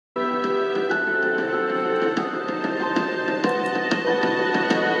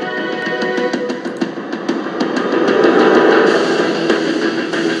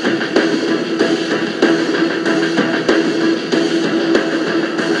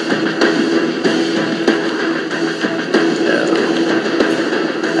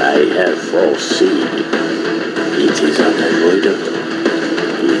Proceed. It is unavoidable.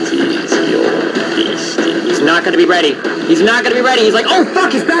 It is your destiny. He's not gonna be ready. He's not gonna be ready. He's like, oh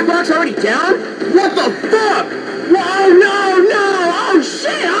fuck, his back rock's already down? What the fuck? Whoa, no! Oh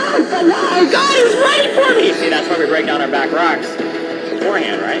shit! Oh god, he's ready for me! See, that's why we break down our back rocks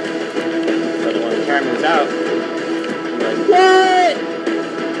beforehand, right? So that when the time moves out, we're like, what?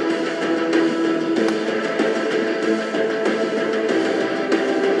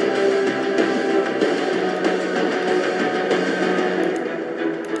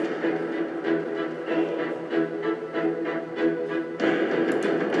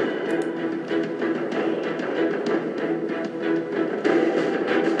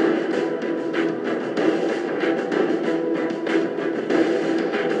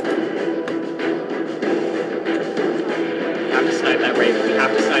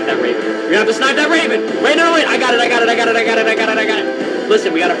 We have to snipe that raven! Wait, no, wait! I got it!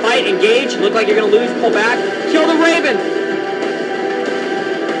 Listen, we gotta fight, engage, look like you're gonna lose, pull back, kill the raven!